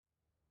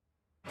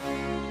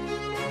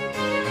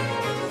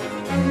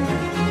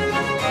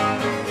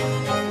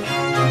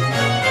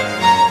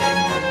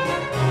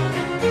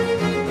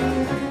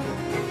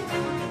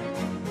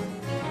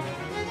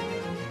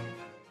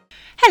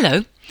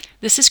Hello,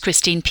 this is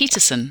Christine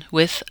Petersen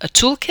with A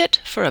Toolkit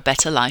for a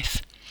Better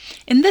Life.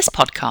 In this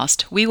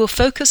podcast, we will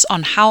focus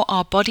on how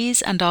our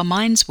bodies and our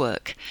minds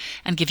work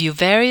and give you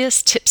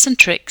various tips and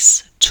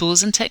tricks,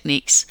 tools and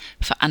techniques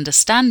for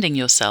understanding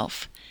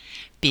yourself,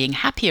 being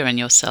happier in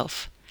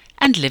yourself,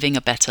 and living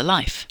a better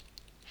life.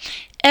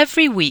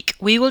 Every week,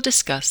 we will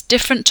discuss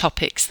different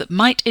topics that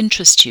might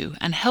interest you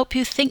and help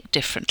you think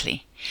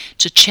differently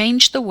to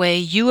change the way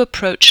you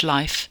approach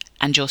life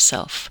and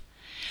yourself.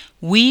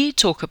 We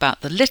talk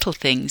about the little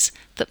things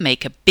that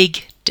make a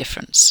big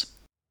difference.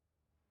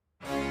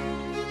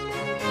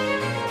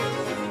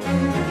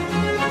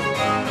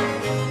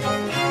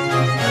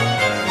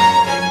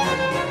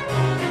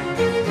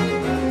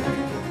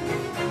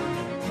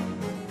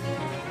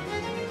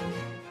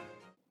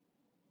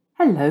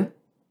 Hello.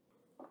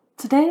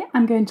 Today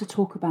I'm going to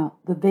talk about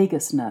the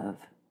vagus nerve.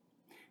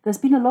 There's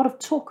been a lot of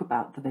talk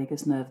about the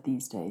vagus nerve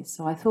these days,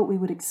 so I thought we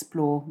would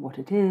explore what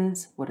it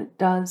is, what it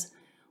does,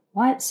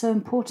 why it's so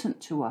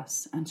important to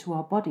us and to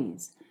our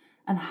bodies,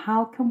 and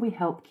how can we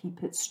help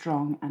keep it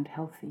strong and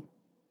healthy.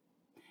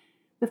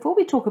 Before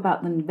we talk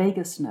about the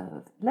vagus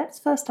nerve, let's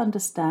first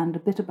understand a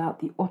bit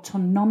about the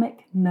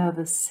autonomic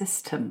nervous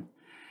system.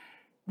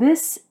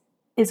 This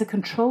is a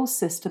control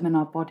system in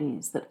our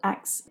bodies that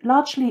acts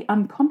largely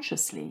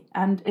unconsciously,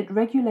 and it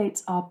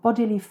regulates our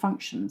bodily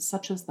functions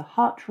such as the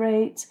heart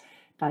rate,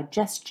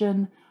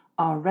 digestion,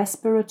 our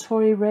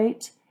respiratory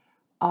rate,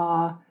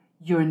 our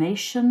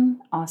urination,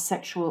 our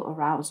sexual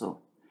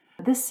arousal.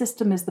 This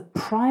system is the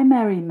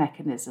primary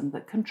mechanism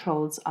that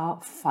controls our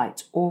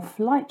fight or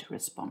flight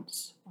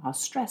response, our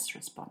stress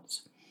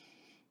response.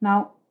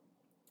 Now,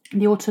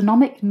 the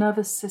autonomic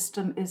nervous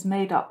system is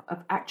made up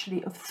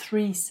of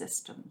three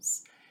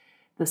systems.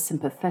 The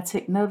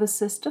sympathetic nervous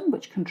system,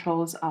 which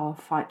controls our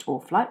fight or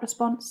flight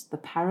response, the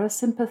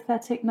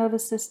parasympathetic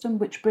nervous system,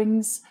 which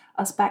brings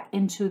us back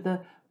into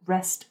the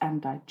rest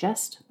and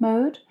digest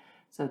mode,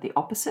 so the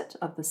opposite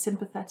of the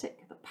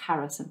sympathetic, the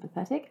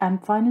parasympathetic,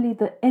 and finally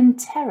the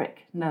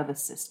enteric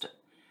nervous system.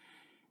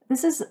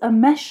 This is a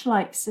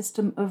mesh-like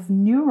system of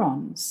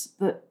neurons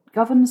that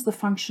governs the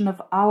function of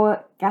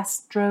our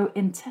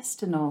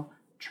gastrointestinal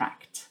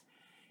tract.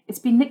 It's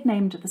been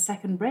nicknamed the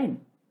second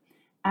brain,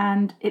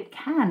 and it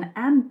can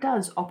and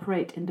does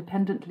operate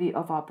independently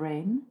of our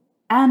brain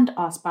and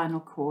our spinal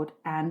cord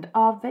and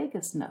our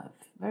vagus nerve.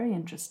 Very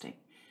interesting.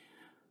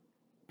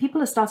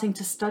 People are starting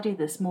to study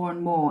this more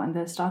and more, and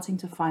they're starting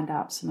to find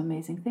out some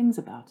amazing things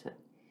about it.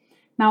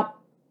 Now,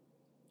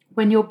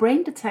 when your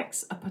brain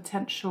detects a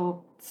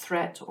potential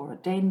threat or a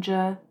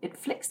danger, it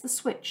flicks the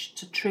switch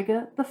to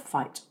trigger the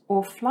fight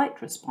or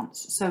flight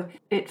response. So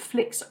it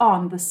flicks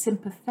on the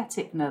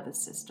sympathetic nervous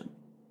system.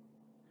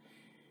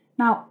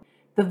 Now,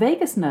 the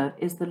vagus nerve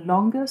is the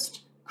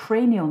longest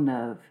cranial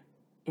nerve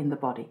in the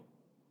body.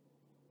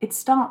 It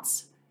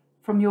starts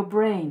from your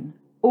brain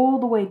all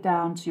the way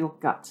down to your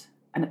gut,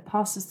 and it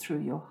passes through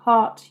your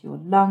heart, your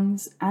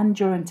lungs, and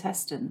your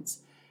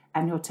intestines,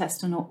 and your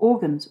intestinal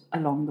organs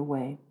along the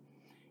way.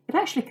 It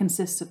actually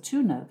consists of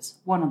two nerves,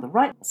 one on the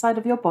right side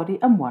of your body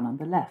and one on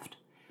the left.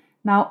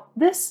 Now,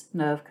 this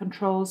nerve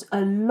controls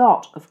a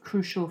lot of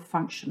crucial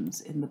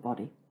functions in the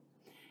body.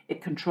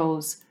 It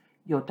controls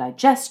your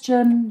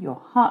digestion, your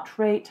heart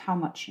rate, how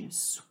much you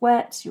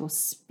sweat, your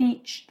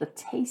speech, the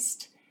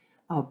taste,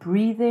 our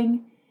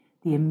breathing,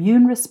 the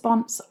immune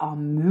response, our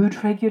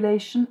mood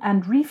regulation,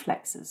 and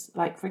reflexes,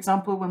 like, for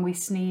example, when we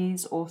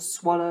sneeze or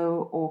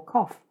swallow or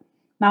cough.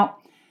 Now,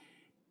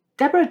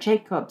 Deborah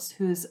Jacobs,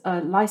 who's a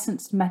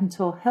licensed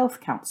mental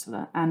health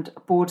counselor and a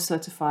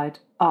board-certified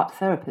art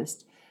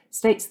therapist,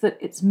 states that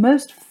its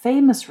most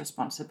famous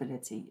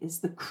responsibility is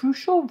the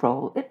crucial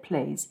role it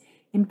plays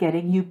in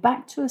getting you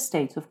back to a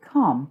state of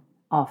calm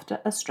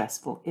after a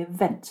stressful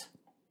event.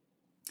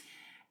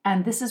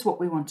 And this is what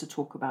we want to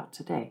talk about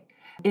today.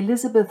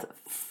 Elizabeth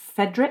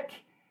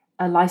Frederick,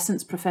 a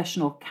licensed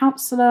professional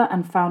counselor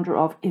and founder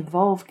of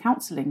Evolve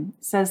Counseling,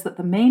 says that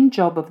the main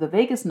job of the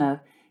vagus nerve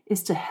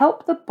is to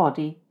help the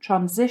body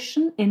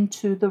transition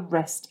into the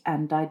rest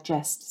and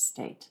digest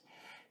state.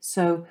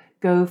 So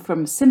go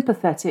from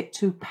sympathetic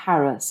to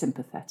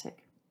parasympathetic.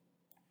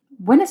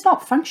 When it's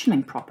not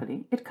functioning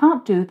properly, it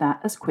can't do that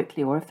as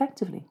quickly or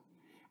effectively.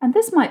 And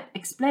this might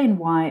explain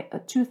why a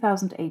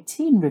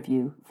 2018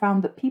 review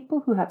found that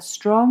people who have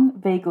strong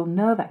vagal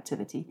nerve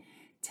activity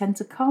tend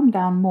to calm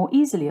down more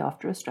easily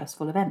after a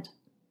stressful event.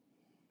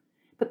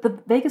 But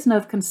the vagus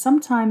nerve can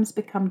sometimes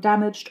become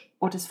damaged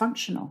or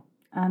dysfunctional,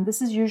 and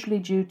this is usually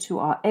due to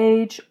our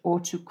age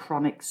or to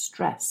chronic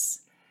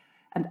stress.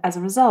 And as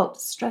a result,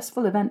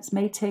 stressful events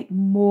may take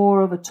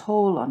more of a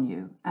toll on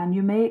you, and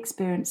you may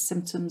experience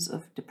symptoms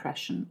of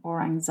depression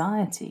or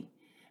anxiety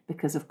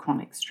because of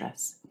chronic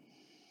stress.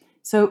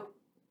 So,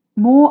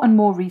 more and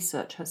more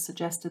research has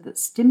suggested that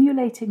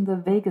stimulating the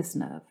vagus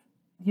nerve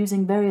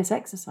using various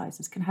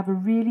exercises can have a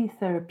really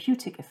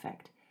therapeutic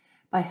effect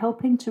by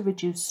helping to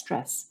reduce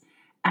stress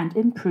and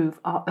improve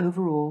our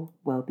overall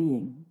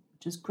well-being,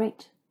 which is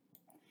great.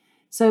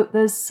 So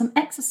there's some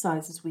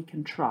exercises we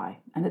can try,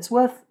 and it's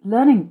worth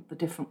learning the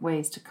different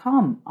ways to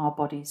calm our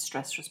body's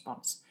stress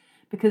response,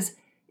 because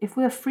if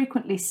we're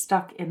frequently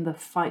stuck in the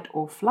fight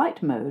or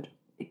flight mode,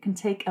 it can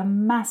take a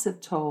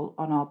massive toll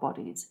on our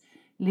bodies,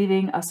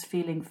 leaving us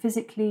feeling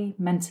physically,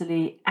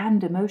 mentally,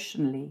 and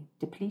emotionally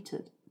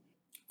depleted.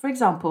 For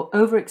example,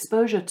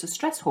 overexposure to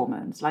stress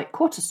hormones like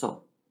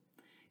cortisol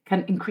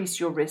can increase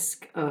your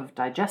risk of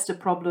digestive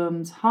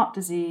problems, heart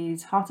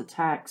disease, heart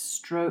attacks,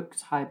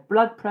 strokes, high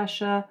blood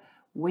pressure,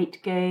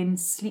 weight gain,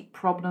 sleep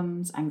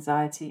problems,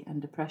 anxiety,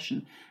 and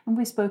depression. And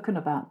we've spoken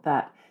about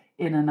that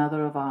in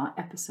another of our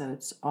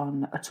episodes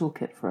on A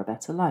Toolkit for a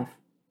Better Life.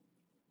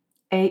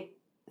 A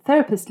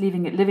therapist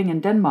living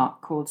in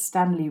Denmark called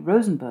Stanley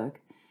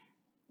Rosenberg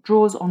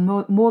draws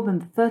on more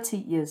than 30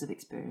 years of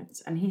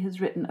experience, and he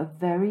has written a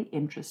very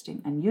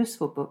interesting and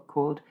useful book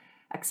called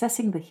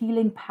Accessing the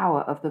Healing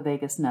Power of the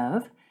Vagus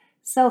Nerve,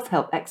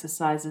 Self-Help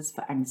Exercises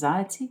for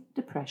Anxiety,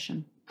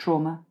 Depression,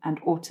 Trauma,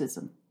 and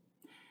Autism.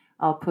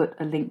 I'll put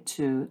a link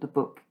to the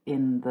book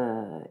in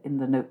the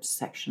notes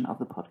section of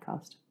the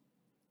podcast.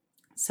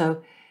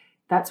 So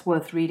that's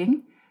worth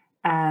reading.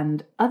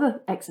 And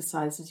other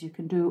exercises you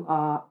can do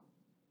are,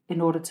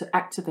 in order to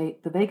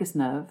activate the vagus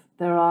nerve,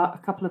 there are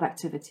a couple of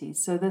activities.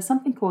 So there's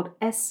something called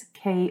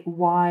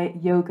SKY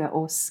yoga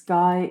or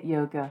sky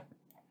yoga.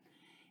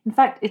 In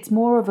fact, it's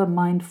more of a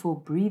mindful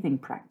breathing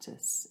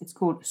practice. It's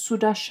called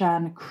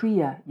Sudarshan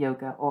Kriya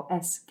Yoga or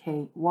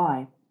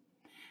SKY.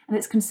 And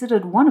it's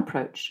considered one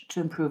approach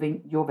to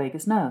improving your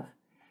vagus nerve.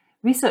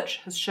 Research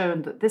has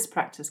shown that this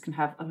practice can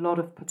have a lot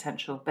of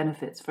potential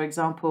benefits. For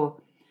example,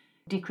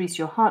 decrease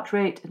your heart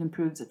rate, it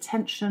improves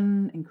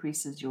attention,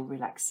 increases your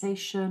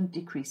relaxation,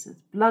 decreases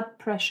blood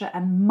pressure,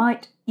 and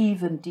might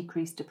even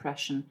decrease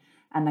depression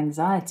and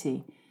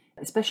anxiety,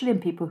 especially in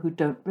people who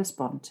don't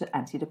respond to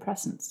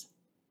antidepressants.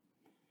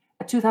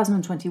 A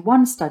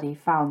 2021 study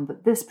found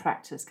that this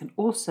practice can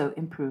also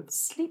improve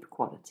sleep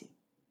quality.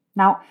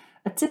 Now,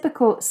 a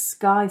typical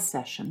sky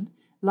session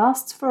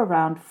lasts for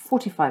around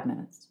 45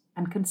 minutes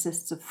and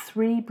consists of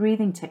 3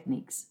 breathing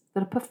techniques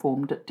that are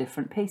performed at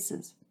different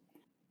paces.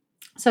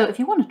 So if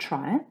you want to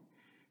try it,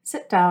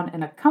 sit down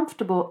in a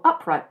comfortable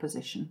upright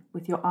position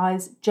with your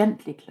eyes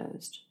gently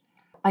closed,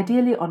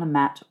 ideally on a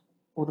mat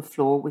or the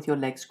floor with your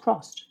legs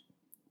crossed.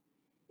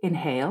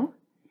 Inhale,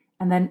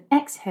 and then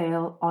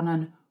exhale on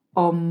an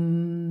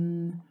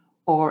om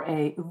or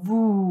a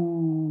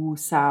voo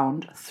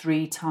sound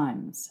 3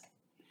 times.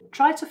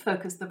 Try to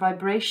focus the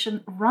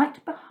vibration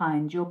right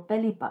behind your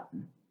belly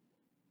button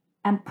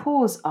and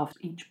pause after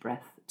each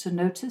breath to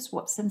notice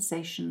what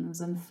sensations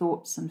and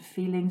thoughts and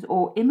feelings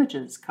or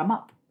images come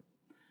up.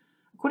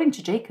 According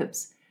to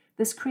Jacobs,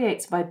 this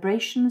creates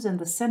vibrations in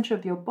the center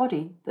of your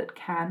body that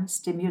can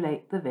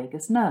stimulate the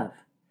vagus nerve.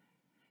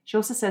 She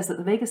also says that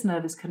the vagus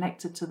nerve is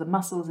connected to the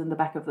muscles in the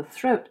back of the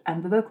throat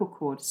and the vocal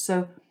cords,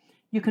 so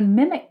you can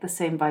mimic the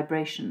same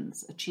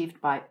vibrations achieved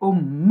by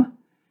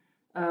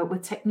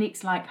with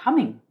techniques like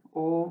humming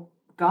or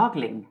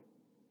gargling.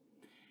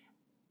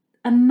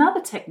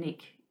 Another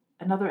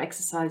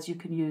exercise you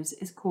can use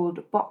is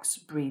called box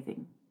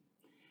breathing.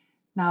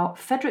 Now,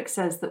 Frederick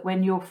says that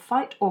when your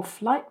fight or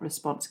flight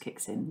response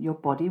kicks in, your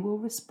body will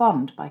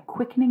respond by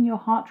quickening your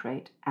heart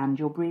rate and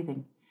your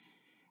breathing.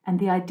 And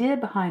the idea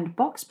behind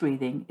box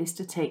breathing is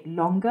to take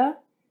longer,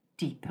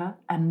 deeper,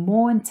 and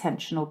more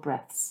intentional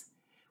breaths,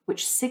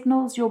 which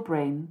signals your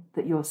brain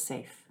that you're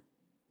safe.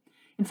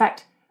 In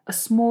fact, a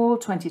small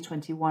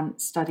 2021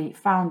 study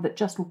found that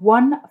just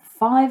one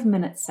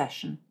 5-minute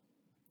session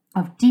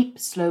of deep,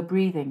 slow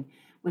breathing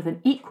with an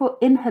equal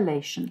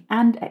inhalation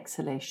and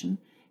exhalation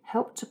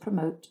helped to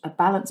promote a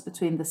balance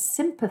between the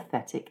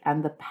sympathetic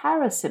and the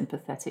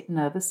parasympathetic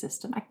nervous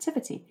system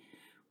activity,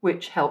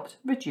 which helped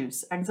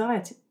reduce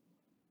anxiety.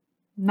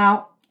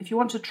 Now, if you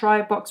want to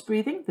try box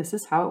breathing, this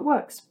is how it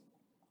works.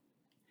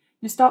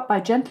 You start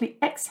by gently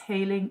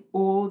exhaling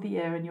all the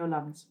air in your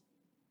lungs.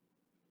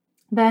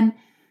 Then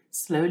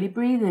slowly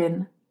breathe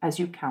in as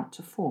you count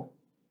to 4.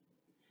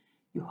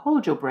 You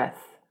hold your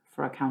breath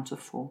for a count of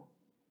 4.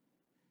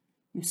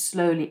 You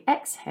slowly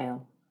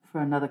exhale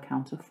for another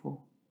count of 4.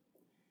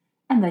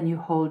 And then you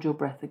hold your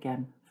breath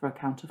again for a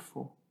count of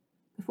 4,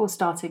 before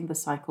starting the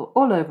cycle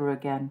all over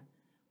again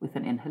with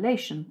an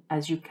inhalation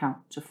as you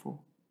count to 4.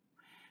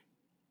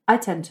 I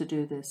tend to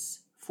do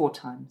this 4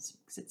 times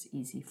because it's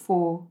easy.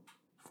 4,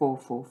 4,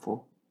 4,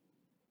 4.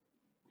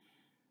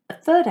 A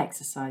third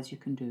exercise you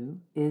can do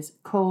is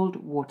cold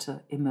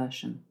water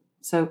immersion.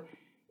 So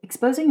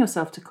exposing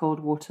yourself to cold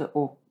water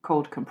or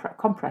cold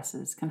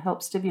compresses can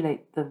help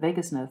stimulate the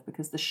vagus nerve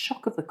because the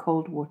shock of the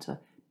cold water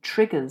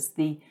triggers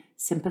the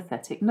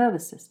sympathetic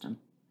nervous system.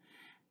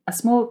 A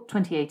small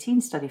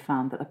 2018 study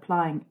found that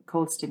applying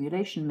cold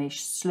stimulation may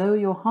slow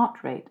your heart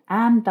rate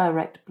and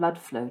direct blood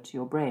flow to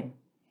your brain.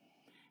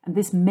 And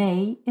this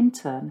may, in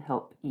turn,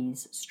 help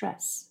ease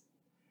stress.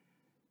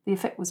 The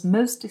effect was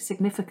most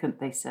significant,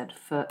 they said,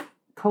 for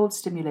cold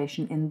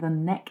stimulation in the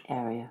neck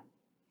area.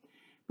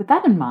 With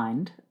that in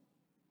mind,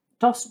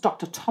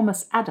 Dr.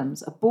 Thomas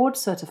Adams, a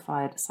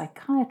board-certified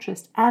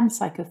psychiatrist and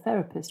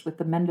psychotherapist with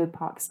the Menlo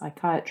Park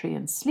Psychiatry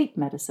and Sleep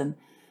Medicine,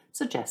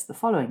 suggests the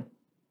following.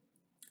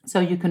 So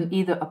you can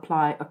either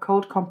apply a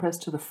cold compress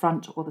to the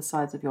front or the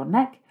sides of your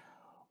neck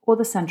or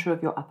the center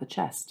of your upper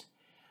chest.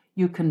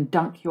 You can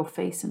dunk your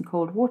face in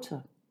cold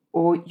water,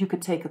 or you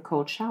could take a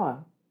cold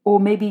shower, or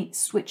maybe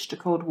switch to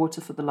cold water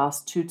for the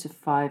last 2 to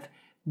 5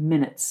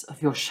 minutes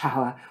of your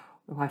shower.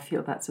 Oh, I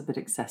feel that's a bit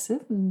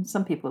excessive, and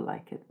some people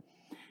like it.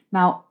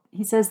 Now,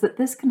 he says that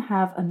this can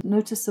have a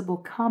noticeable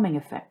calming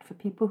effect for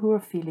people who are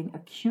feeling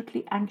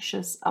acutely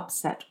anxious,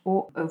 upset,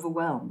 or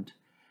overwhelmed.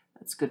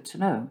 That's good to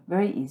know.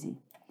 Very easy,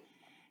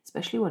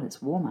 especially when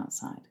it's warm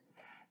outside.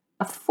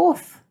 A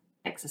fourth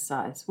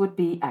exercise would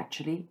be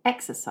actually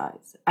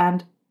exercise,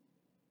 and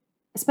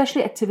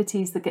especially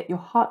activities that get your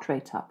heart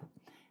rate up,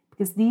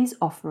 because these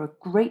offer a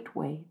great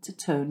way to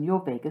tone your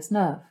vagus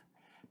nerve.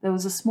 There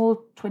was a small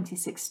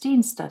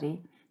 2016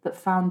 study that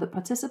found that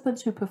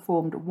participants who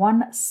performed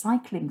one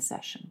cycling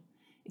session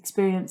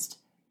experienced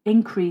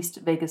increased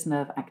vagus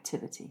nerve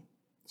activity.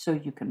 So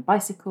you can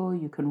bicycle,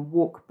 you can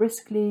walk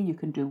briskly, you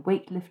can do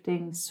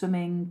weightlifting,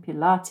 swimming,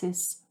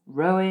 Pilates,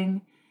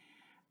 rowing,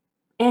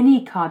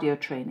 any cardio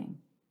training,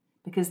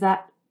 because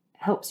that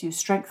helps you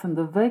strengthen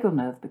the vagal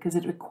nerve because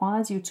it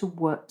requires you to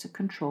work to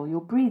control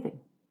your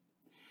breathing.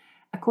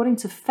 According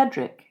to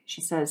Fedrick,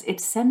 she says,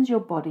 it sends your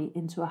body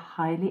into a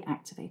highly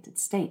activated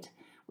state,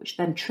 which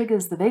then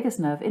triggers the vagus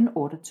nerve in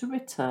order to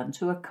return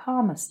to a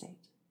calmer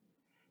state.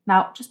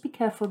 Now, just be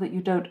careful that you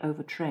don't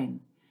overtrain.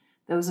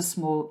 There was a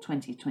small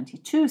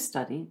 2022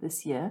 study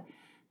this year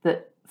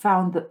that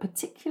found that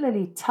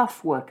particularly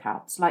tough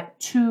workouts, like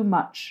too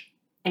much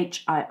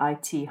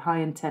HIIT,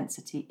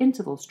 high-intensity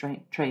interval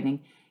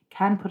training,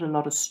 can put a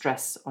lot of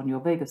stress on your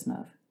vagus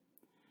nerve.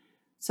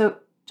 So,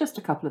 just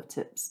a couple of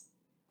tips.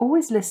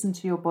 Always listen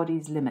to your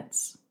body's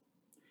limits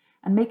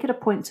and make it a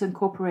point to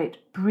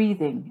incorporate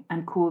breathing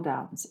and cool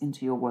downs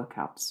into your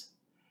workouts.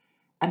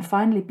 And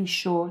finally, be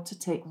sure to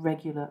take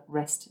regular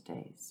rest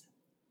days.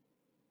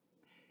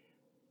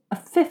 A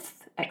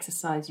fifth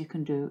exercise you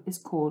can do is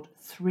called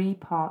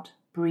 3-part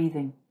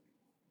breathing.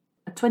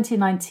 A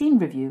 2019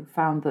 review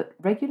found that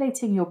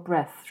regulating your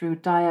breath through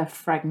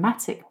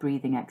diaphragmatic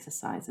breathing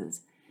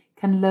exercises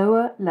can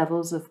lower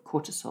levels of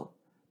cortisol,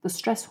 the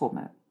stress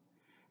hormone.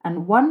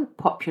 And one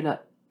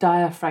popular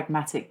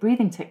diaphragmatic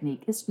breathing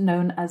technique is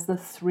known as the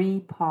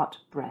 3-part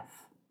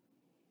breath.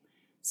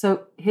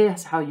 So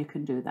here's how you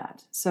can do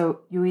that.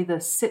 So you either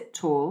sit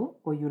tall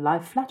or you lie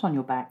flat on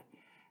your back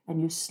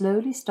and you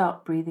slowly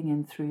start breathing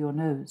in through your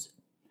nose,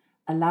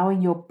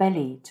 allowing your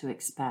belly to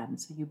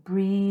expand. So you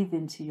breathe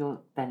into your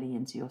belly,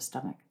 into your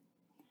stomach.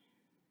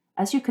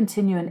 As you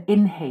continue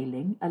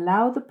inhaling,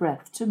 allow the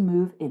breath to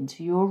move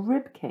into your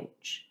rib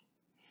cage.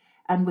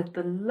 And with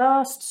the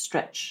last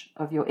stretch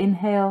of your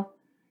inhale,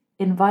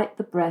 invite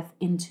the breath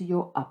into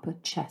your upper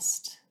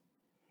chest.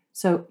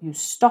 So you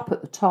stop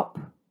at the top,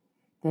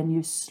 then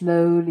you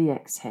slowly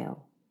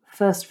exhale,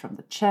 first from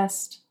the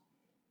chest,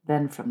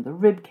 then from the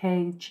rib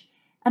cage,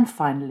 and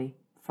finally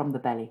from the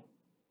belly.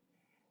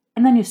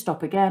 And then you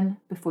stop again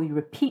before you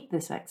repeat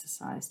this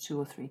exercise 2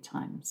 or 3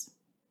 times.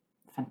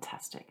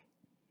 Fantastic.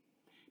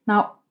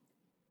 Now,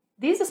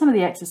 these are some of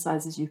the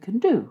exercises you can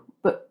do,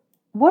 but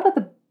what are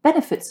the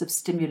benefits of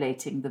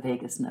stimulating the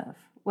vagus nerve?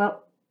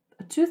 Well,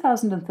 a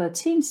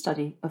 2013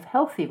 study of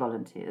healthy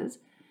volunteers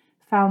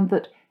found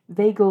that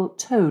vagal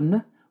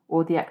tone,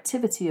 or the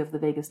activity of the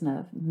vagus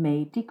nerve,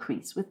 may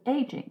decrease with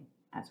aging,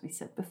 as we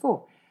said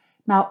before.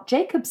 Now,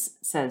 Jacobs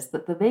says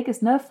that the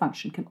vagus nerve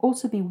function can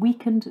also be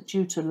weakened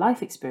due to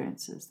life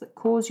experiences that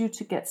cause you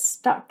to get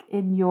stuck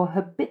in your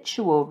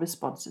habitual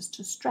responses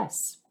to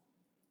stress.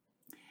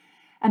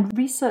 And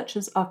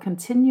researchers are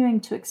continuing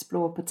to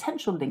explore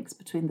potential links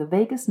between the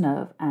vagus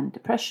nerve and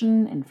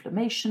depression,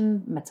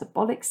 inflammation,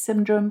 metabolic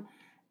syndrome,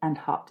 and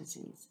heart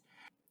disease.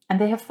 And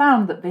they have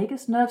found that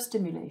vagus nerve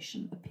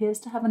stimulation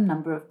appears to have a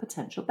number of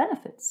potential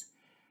benefits.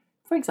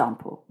 For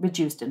example,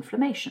 reduced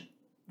inflammation.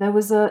 There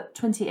was a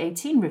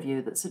 2018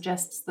 review that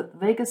suggests that the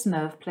vagus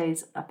nerve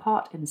plays a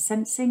part in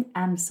sensing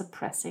and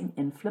suppressing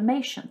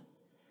inflammation.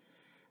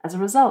 As a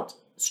result,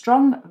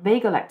 strong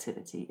vagal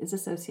activity is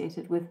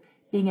associated with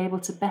being able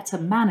to better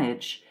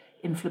manage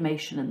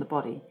inflammation in the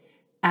body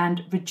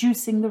and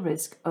reducing the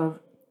risk of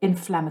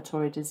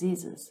inflammatory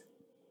diseases.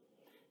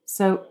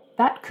 So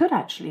that could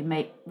actually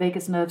make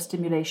vagus nerve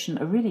stimulation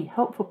a really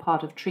helpful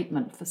part of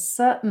treatment for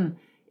certain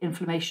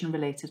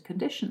inflammation-related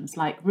conditions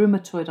like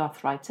rheumatoid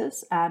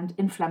arthritis and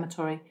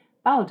inflammatory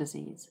bowel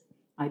disease,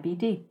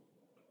 IBD.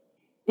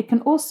 It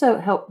can also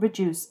help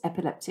reduce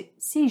epileptic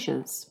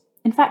seizures.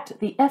 In fact,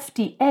 the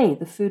FDA,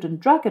 the Food and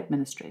Drug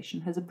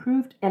Administration, has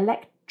approved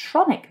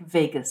electronic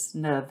vagus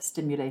nerve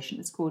stimulation.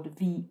 It's called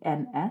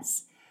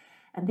VNS.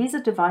 And these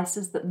are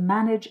devices that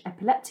manage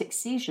epileptic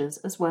seizures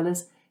as well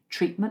as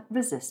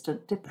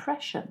treatment-resistant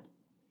depression.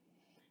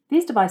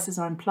 These devices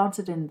are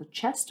implanted in the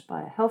chest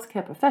by a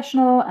healthcare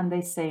professional, and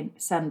they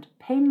send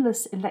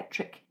painless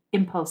electric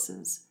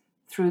impulses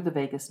through the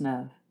vagus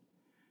nerve.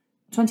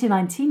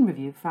 2019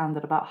 review found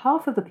that about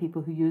half of the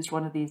people who used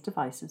one of these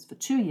devices for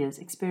 2 years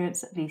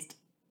experienced at least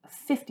a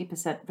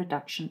 50%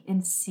 reduction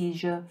in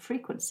seizure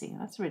frequency.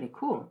 That's really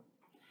cool.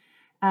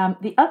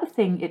 The other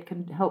thing it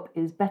can help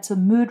is better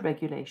mood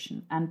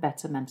regulation and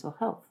better mental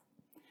health,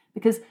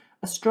 because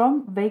a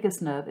strong vagus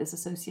nerve is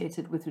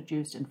associated with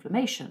reduced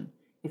inflammation.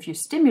 If you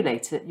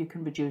stimulate it, you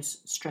can reduce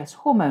stress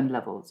hormone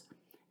levels,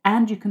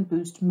 and you can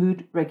boost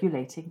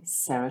mood-regulating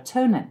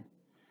serotonin,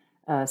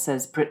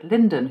 says Britt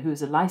Linden,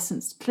 who's a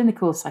licensed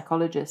clinical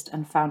psychologist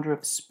and founder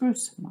of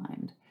Spruce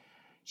Mind.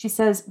 She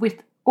says,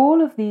 with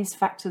all of these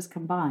factors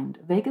combined,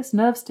 vagus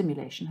nerve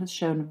stimulation has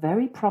shown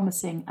very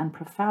promising and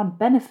profound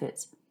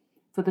benefits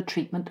for the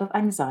treatment of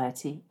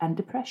anxiety and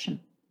depression.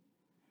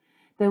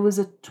 There was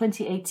a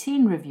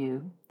 2018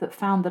 review that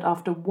found that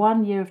after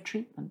 1 year of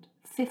treatment,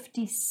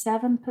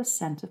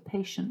 57% of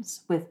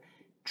patients with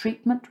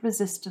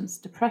treatment-resistant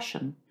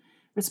depression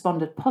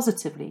responded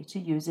positively to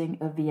using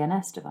a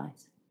VNS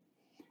device,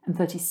 and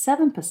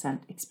 37%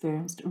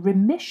 experienced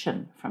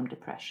remission from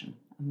depression.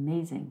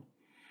 Amazing.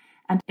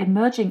 And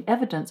emerging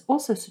evidence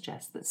also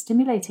suggests that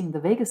stimulating the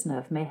vagus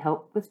nerve may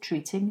help with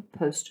treating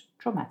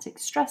post-traumatic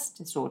stress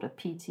disorder,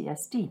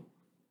 PTSD.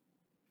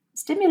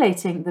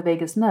 Stimulating the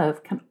vagus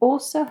nerve can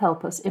also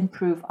help us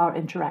improve our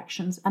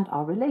interactions and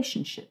our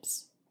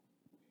relationships.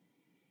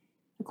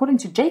 According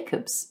to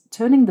Jacobs,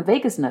 toning the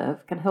vagus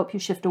nerve can help you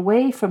shift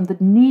away from the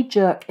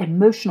knee-jerk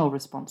emotional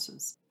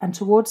responses and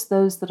towards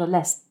those that are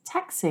less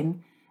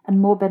taxing and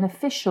more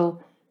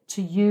beneficial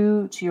to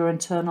you, to your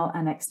internal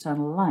and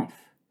external life.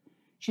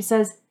 She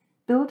says,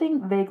 building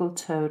vagal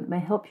tone may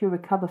help you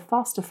recover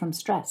faster from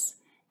stress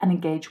and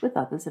engage with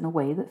others in a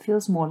way that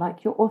feels more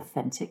like your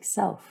authentic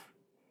self.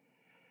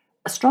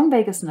 A strong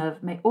vagus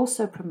nerve may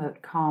also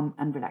promote calm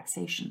and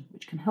relaxation,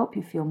 which can help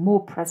you feel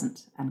more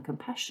present and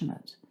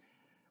compassionate,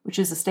 which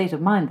is a state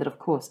of mind that, of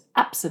course,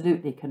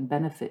 absolutely can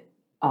benefit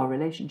our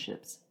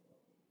relationships.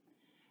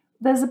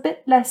 There's a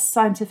bit less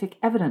scientific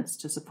evidence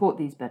to support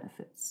these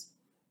benefits,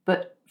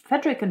 but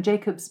Frederick and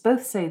Jacobs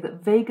both say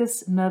that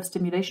vagus nerve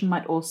stimulation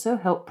might also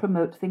help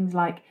promote things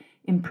like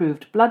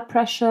improved blood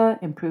pressure,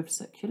 improved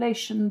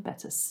circulation,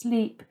 better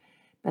sleep,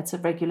 better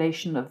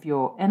regulation of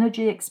your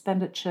energy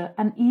expenditure,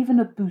 and even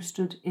a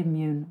boosted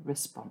immune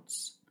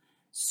response.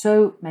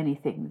 So many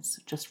things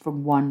just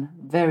from one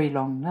very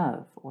long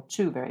nerve or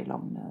two very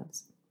long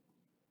nerves.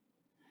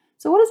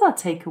 So what is our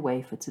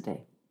takeaway for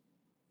today?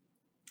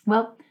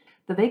 Well,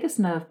 the vagus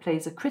nerve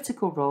plays a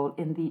critical role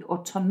in the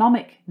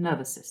autonomic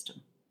nervous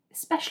system,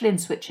 especially in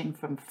switching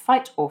from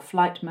fight or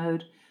flight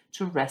mode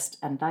to rest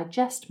and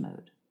digest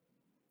mode.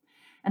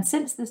 And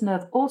since this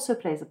nerve also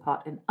plays a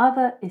part in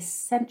other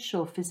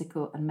essential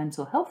physical and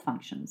mental health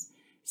functions,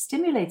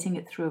 stimulating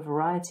it through a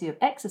variety of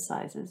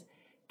exercises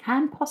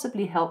can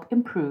possibly help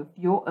improve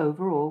your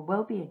overall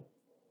well-being.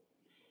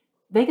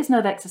 Vagus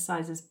nerve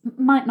exercises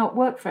might not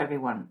work for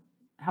everyone,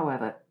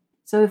 however,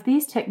 so if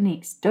these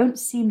techniques don't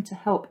seem to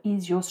help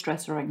ease your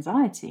stress or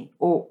anxiety,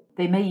 or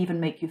they may even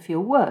make you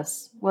feel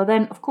worse, well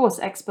then, of course,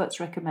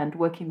 experts recommend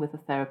working with a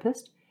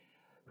therapist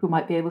who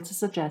might be able to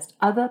suggest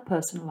other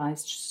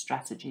personalized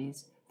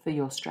strategies for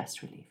your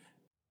stress relief.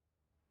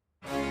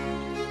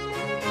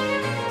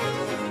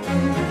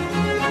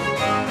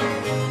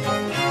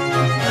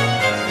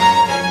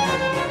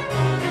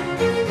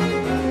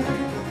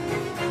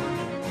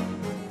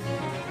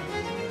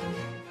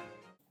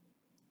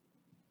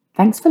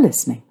 Thanks for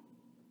listening.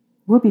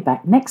 We'll be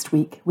back next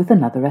week with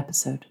another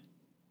episode.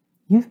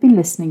 You've been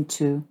listening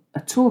to A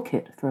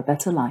Toolkit for a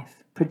Better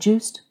Life,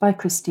 produced by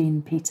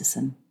Christine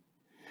Petersen.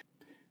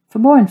 For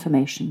more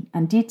information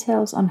and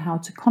details on how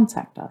to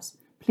contact us,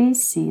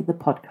 please see the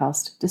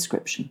podcast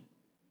description.